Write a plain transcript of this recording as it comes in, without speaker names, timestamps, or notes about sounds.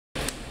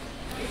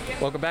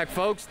Welcome back,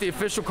 folks. The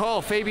official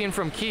call, Fabian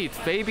from Keith.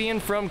 Fabian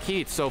from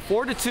Keith. So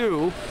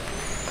 4-2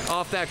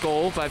 off that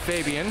goal by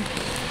Fabian.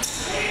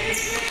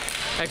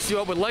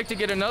 XUL would like to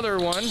get another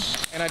one,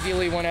 and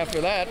ideally one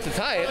after that to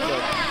tie it,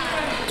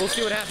 but we'll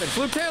see what happens.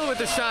 Luke Taylor with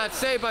the shot,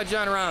 saved by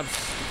John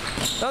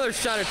Roms. Another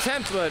shot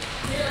attempt, but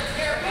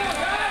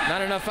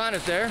not enough on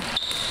it there.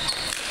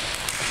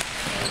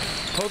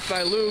 Poked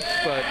by Luke,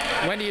 but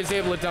Wendy is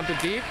able to dump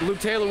it deep. Luke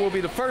Taylor will be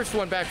the first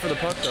one back for the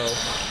puck, though.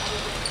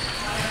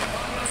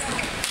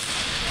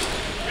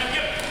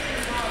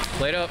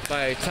 Played up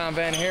by Tom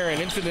Van Haren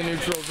into the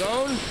neutral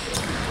zone.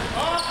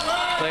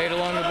 Played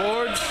along the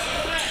boards.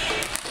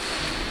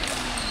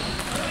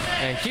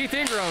 And Keith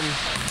Ingram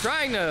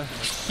trying to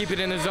keep it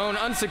in the zone,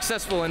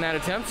 unsuccessful in that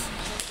attempt.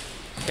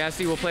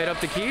 Cassidy will play it up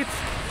to Keith.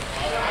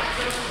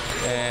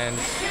 And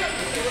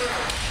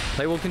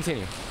play will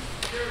continue.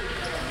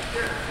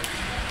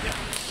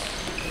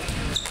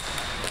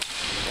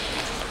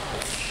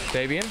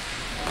 Fabian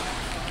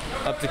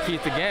up to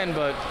Keith again,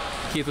 but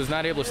Keith was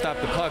not able to stop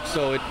the puck,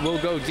 so it will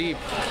go deep.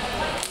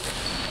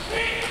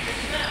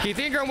 Keith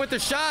Ingram with the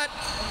shot,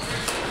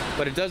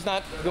 but it does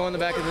not go in the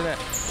back of the net.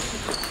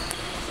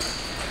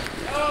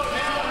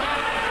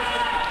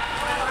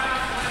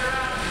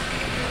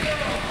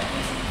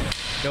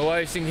 No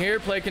icing here,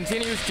 play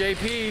continues.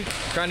 JP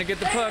trying to get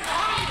the puck.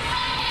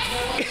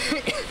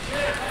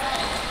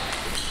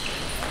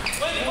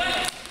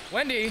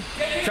 Wendy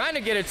trying to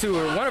get it to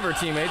one of her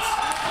teammates.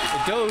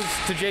 It goes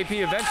to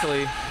JP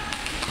eventually.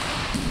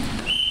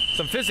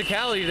 Some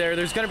physicality there.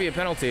 There's going to be a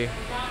penalty.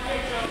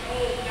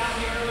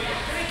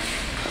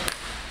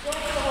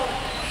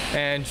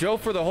 And Joe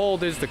for the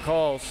hold is the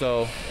call,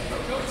 so.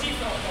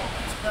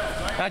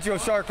 Not Joe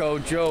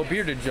Sharko, Joe,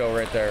 Bearded Joe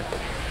right there.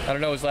 I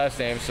don't know his last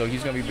name, so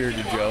he's going to be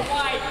Bearded Joe.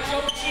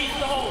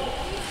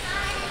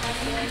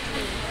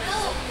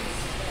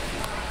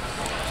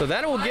 So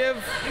that will give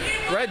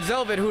Red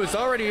Zelvet, who is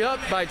already up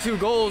by 2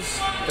 goals,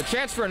 a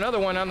chance for another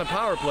one on the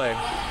power play.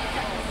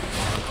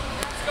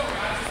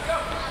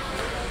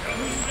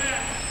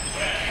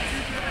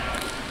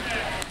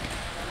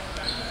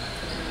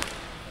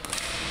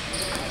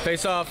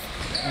 Face-off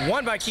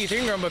won by Keith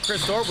Ingram, but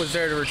Chris Thorpe was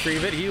there to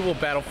retrieve it. He will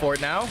battle for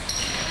it now.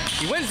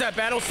 He wins that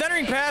battle.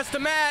 Centering pass to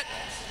Matt.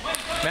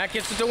 Matt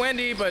gets it to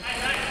Wendy, but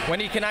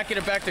Wendy cannot get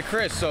it back to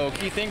Chris, so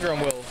Keith Ingram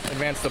will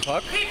advance the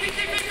puck.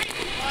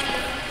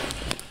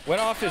 Went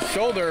off his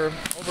shoulder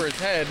over his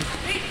head.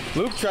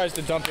 Luke tries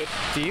to dump it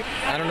deep.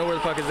 I don't know where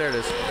the puck is. There it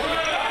is.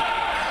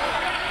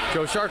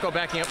 Joe Sharko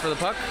backing up for the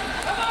puck.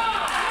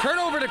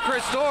 Turnover to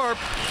Chris Thorpe,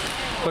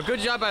 but good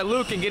job by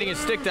Luke in getting his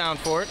stick down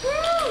for it.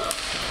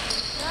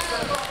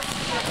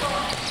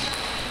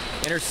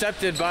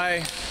 Intercepted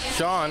by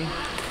Sean.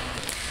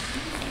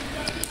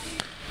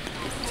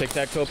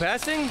 Tic-tac-toe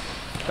passing.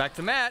 Back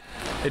to Matt.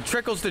 It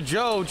trickles to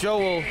Joe. Joe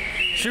will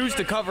choose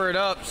to cover it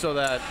up so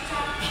that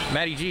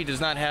Matty G does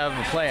not have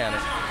a play on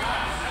it.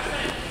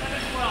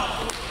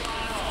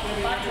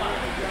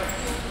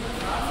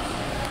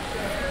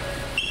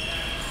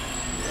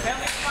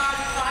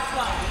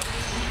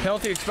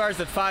 Penalty expires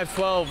at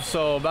 5:12,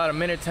 so about a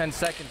minute 10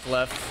 seconds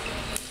left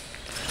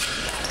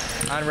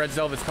on Red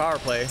Zelvet's power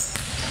play.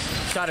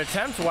 Shot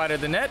attempt wide of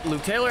the net.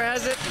 Luke Taylor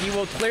has it. He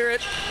will clear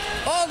it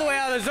all the way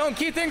out of the zone.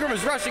 Keith Ingram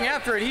is rushing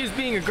after it. He's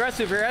being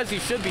aggressive here, as he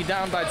should be,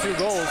 down by 2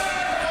 goals.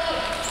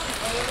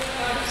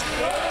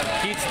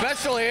 Keith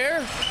special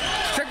here.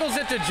 Trickles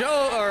it to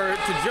Joe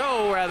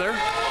rather.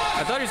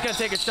 I thought he was going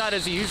to take a shot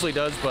as he usually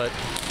does, but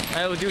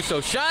I will do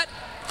so. Shot.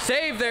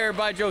 Save there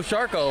by Joe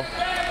Sharko.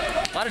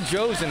 A lot of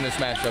Joes in this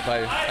matchup,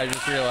 I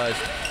just realized.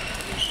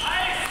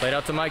 Played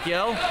out to Mike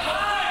Yell.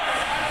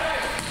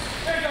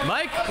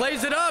 Mike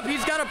plays it up.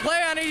 He's got a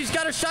play on it. He's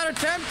got a shot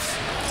attempt.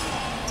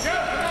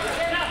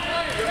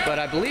 But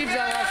I believe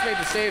John Ross made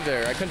the save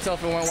there. I couldn't tell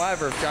if it went wide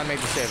or if John made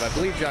the save. I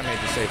believe John made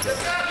the save there.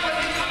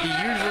 He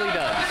usually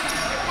does.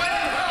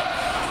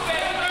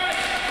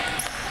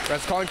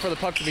 Ref's calling for the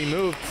puck to be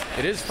moved.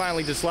 It is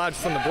finally dislodged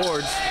from the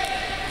boards.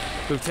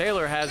 Luke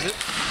Taylor has it.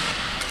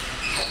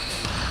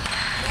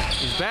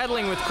 He's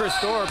battling with Chris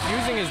Thorpe,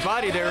 using his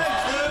body there.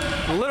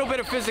 A little bit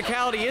of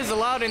physicality is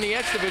allowed in the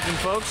X division,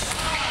 folks.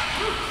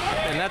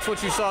 And that's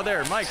what you saw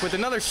there. Mike with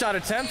another shot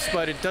attempt,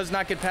 but it does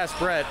not get past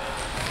Brett.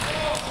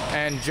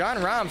 And John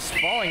Roms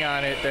falling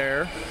on it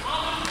there.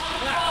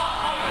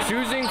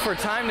 Choosing for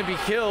time to be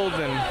killed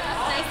and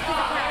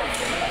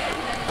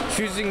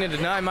choosing to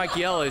deny Mike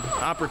Yell an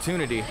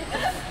opportunity.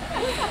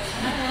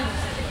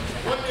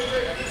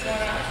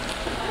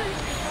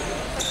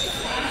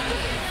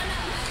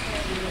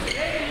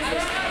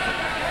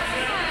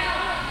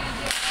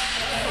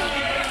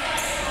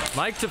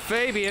 Mike to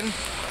Fabian.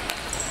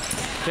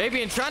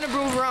 Fabian trying to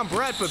move around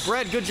Brett, but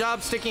Brett, good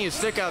job sticking his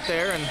stick out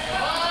there and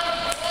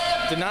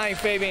denying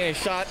Fabian a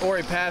shot or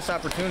a pass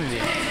opportunity.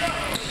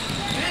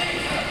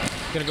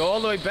 Gonna go all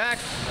the way back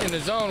in the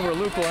zone where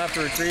Luke will have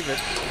to retrieve it.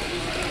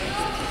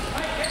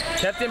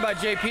 Kept in by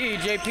JP.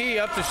 JP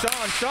up to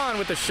Sean. Sean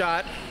with the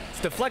shot. It's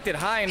deflected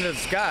high into the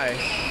sky.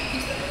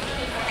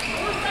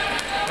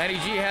 Matty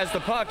G has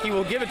the puck. He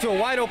will give it to a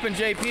wide open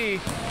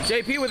JP.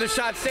 JP with a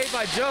shot saved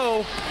by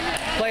Joe.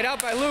 Played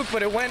out by Luke,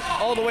 but it went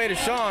all the way to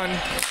Sean.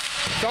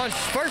 Sean's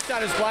first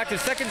shot is blocked.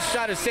 His second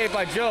shot is saved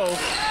by Joe.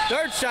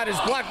 Third shot is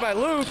blocked by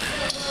Luke.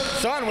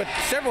 Sean with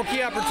several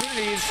key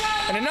opportunities.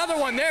 And another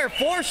one there.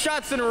 4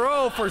 shots in a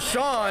row for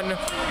Sean.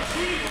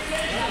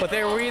 But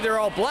they were either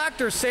all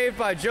blocked or saved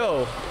by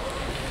Joe.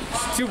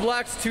 2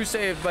 blocks, 2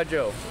 saved by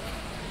Joe.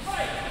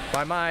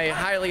 By my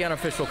highly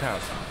unofficial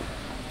count.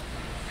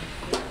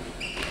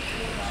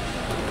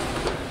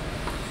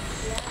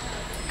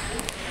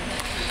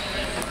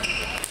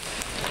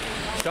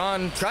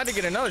 Sean tried to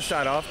get another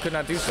shot off, could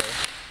not do so.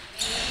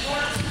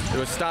 It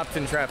was stopped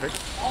in traffic.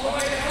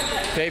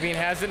 Fabian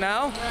has it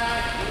now.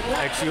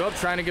 XU up,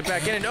 trying to get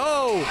back in it.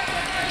 Oh!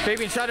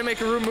 Fabian tried to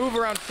make a move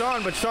around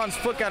Sean, but Sean's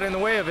foot got in the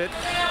way of it.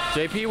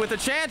 JP with a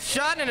chance,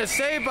 shot and a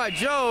save by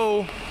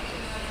Joe,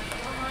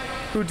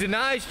 who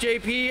denies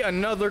JP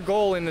another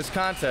goal in this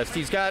contest.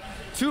 He's got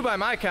 2 by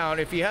my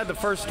count. If he had the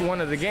first one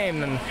of the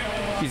game, then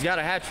he's got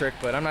a hat trick,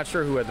 but I'm not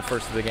sure who had the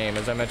first of the game,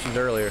 as I mentioned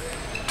earlier.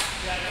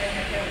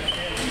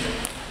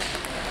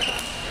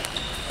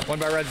 One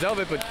by Red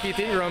Velvet, but Keith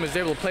Ingram is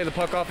able to play the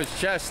puck off his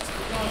chest.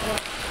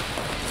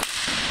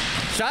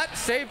 Shot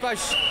saved by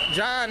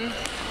John.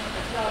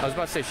 I was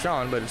about to say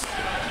Sean, but it's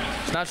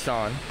not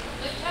Sean.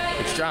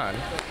 It's John.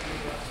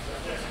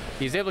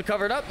 He's able to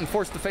cover it up and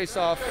force the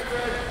face-off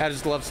at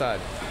his glove side.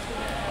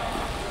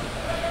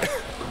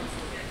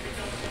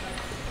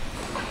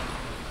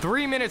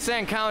 3 minutes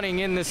and counting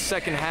in this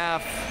second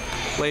half,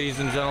 ladies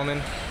and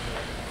gentlemen.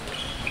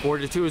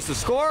 4-2 is the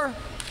score.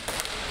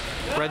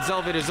 Red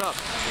Velvet is up.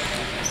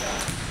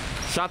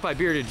 Shot by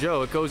Bearded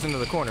Joe. It goes into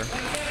the corner.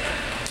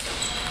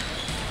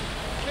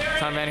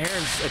 Tom Van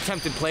Heren's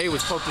attempted play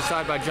was poked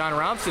aside by John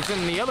Romps. It's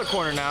in the other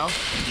corner now.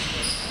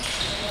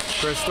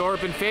 Chris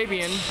Thorpe and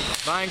Fabian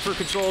vying for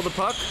control of the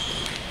puck.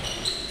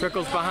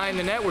 Trickles behind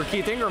the net where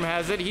Keith Ingram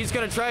has it. He's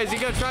gonna try. Is he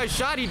gonna try a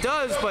shot? He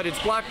does, but it's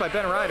blocked by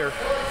Ben Ryder.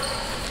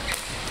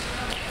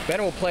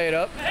 Ben will play it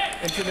up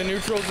into the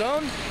neutral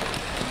zone.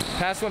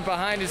 Pass went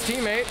behind his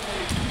teammate.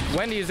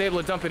 Wendy is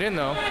able to dump it in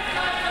though.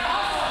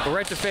 But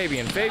right to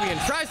Fabian. Fabian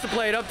tries to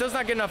play it up, does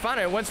not get enough on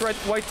it. It went right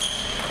to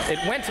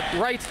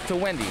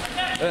Wendy.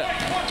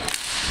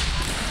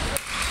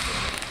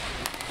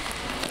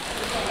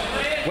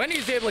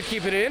 Wendy's able to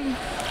keep it in,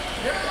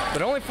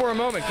 but only for a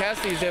moment.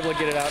 Cassidy's able to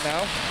get it out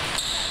now.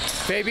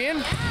 Fabian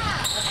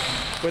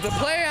with a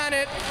play on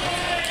it.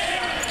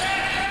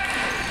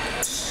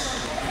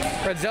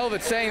 Red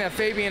Velvet saying that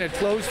Fabian had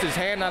closed his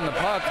hand on the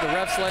puck. The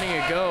ref's letting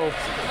it go.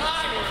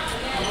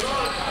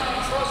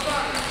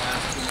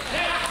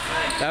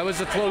 That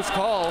was a close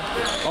call,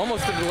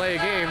 almost a delay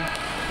of game.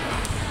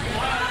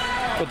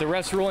 But the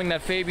ref's ruling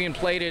that Fabian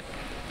played it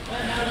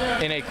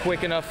in a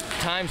quick enough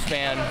time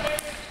span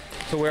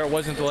to where it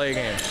wasn't delay of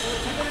game.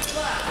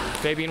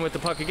 Fabian with the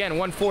puck again,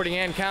 140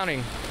 and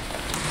counting.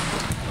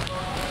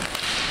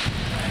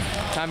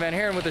 Tom Van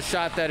Haren with a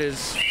shot that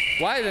is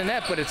wide of the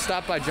net, but it's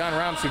stopped by John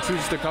Romps, who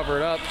chooses to cover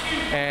it up.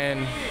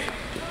 And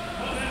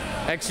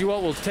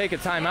XUL will take a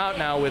timeout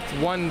now with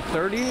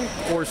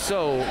 1:30 or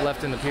so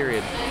left in the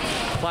period.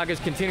 Clock is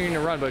continuing to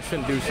run, but it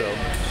shouldn't do so.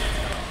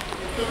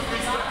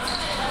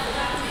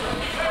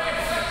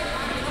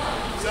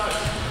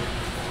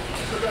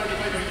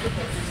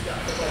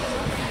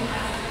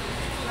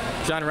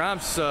 John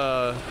Romps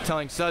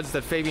telling Suds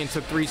that Fabian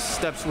took 3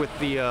 steps with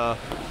the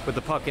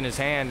puck in his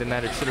hand and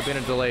that it should have been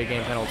a delay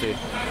game penalty.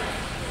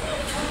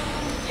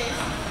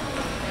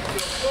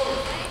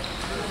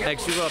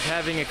 XU up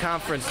having a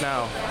conference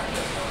now.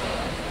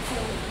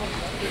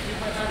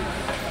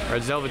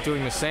 Red Velvet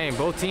doing the same.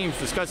 Both teams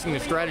discussing the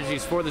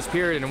strategies for this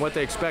period and what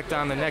they expect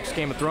on the next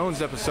Game of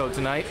Thrones episode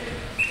tonight.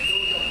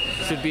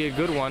 Should be a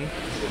good one.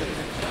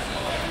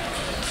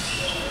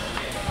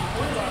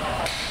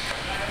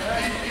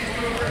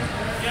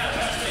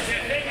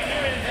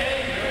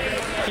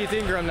 Keith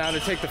Ingram now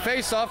to take the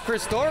face off.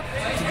 Chris Thorpe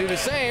to do the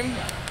same.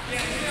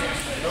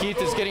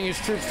 Keith is getting his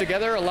troops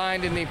together,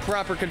 aligned in the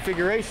proper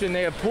configuration.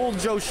 They have pulled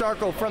Joe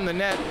Sharko from the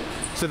net,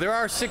 so there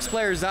are 6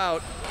 players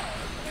out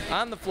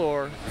on the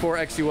floor for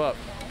XU up.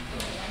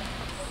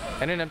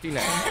 And an empty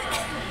net.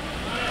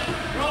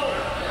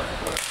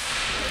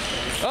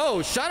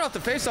 Oh, shot off the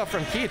faceoff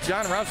from Keith.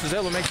 John Rouse was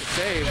able to make the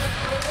save.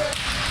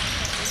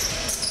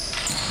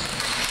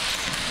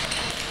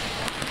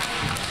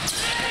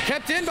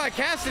 Kept in by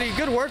Cassidy.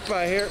 Good work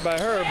by her,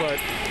 but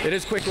it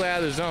is quickly out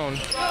of the zone.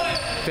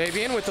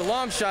 Fabian with the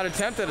long shot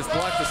attempt that is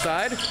blocked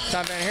aside.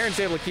 Tom Van Heren's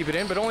able to keep it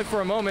in, but only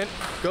for a moment.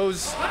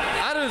 Goes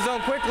out of the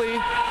zone quickly.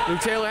 Luke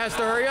Taylor has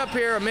to hurry up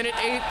here.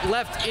 1:08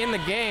 left in the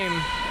game,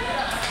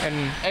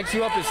 and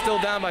XU up is still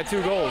down by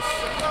 2 goals.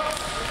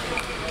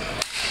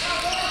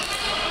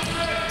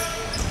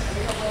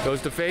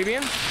 Goes to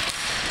Fabian.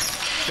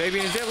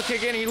 Fabian is able to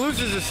kick in. He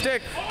loses his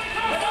stick.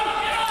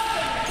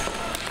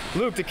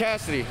 Luke to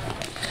Cassidy.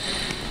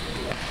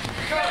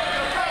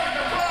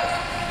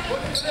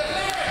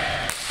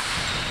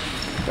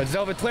 Red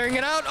Velvet clearing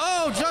it out.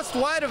 Oh, just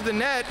wide of the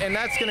net, and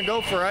that's going to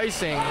go for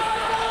icing.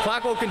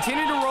 Clock will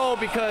continue to roll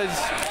because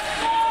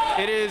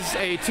it is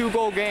a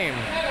 2-goal game.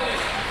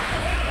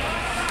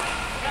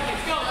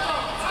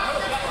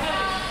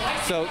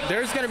 So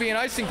there's going to be an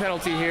icing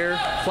penalty here.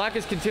 Clock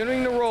is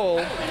continuing to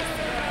roll.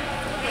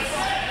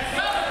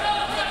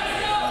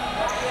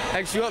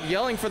 XU up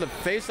yelling for the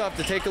face-off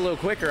to take a little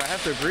quicker. I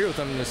have to agree with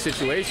them in this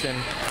situation.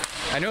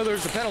 I know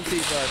there's a penalty,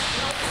 but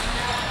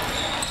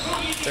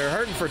they're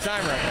hurting for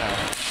time right now.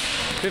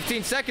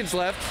 15 seconds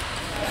left.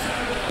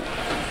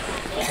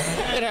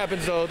 It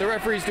happens, though. The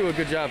referees do a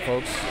good job,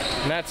 folks.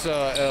 And that's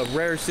a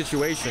rare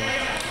situation.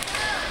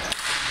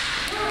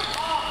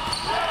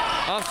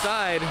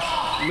 Offside.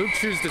 Luke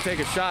chooses to take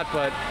a shot,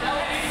 but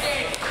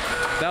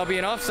that'll be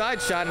an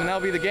offside shot, and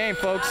that'll be the game,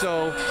 folks.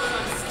 So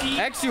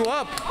XU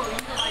up.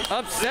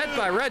 Upset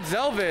by Red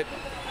Velvet.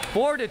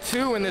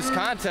 4-2 in this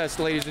contest,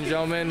 ladies and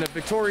gentlemen. The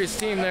victorious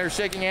team there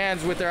shaking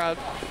hands with their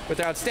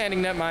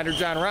outstanding netminder,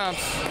 John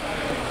Romps.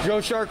 Joe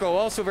Sharko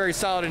also very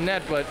solid in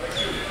net, but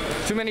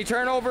too many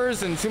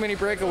turnovers and too many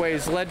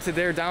breakaways led to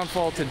their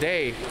downfall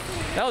today.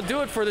 That'll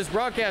do it for this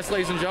broadcast,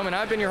 ladies and gentlemen.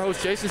 I've been your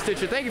host, Jason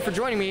Stitcher. Thank you for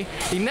joining me.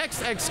 The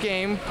next X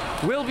game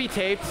will be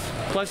taped,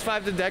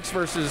 +5 to Dex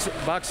versus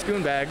Box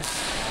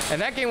Schoonbags.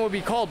 And that game will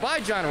be called by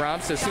John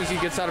Romps as soon as he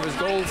gets out of his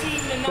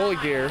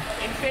goalie gear.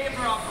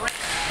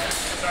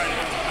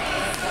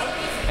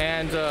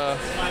 And,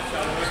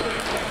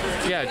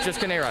 yeah, just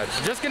Canarod.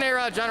 Just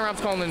Canarod, John Romps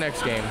calling the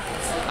next game.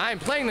 I am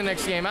playing the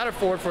next game out of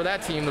forward for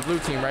that team, the blue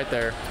team right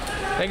there.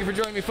 Thank you for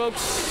joining me,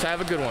 folks.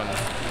 Have a good one.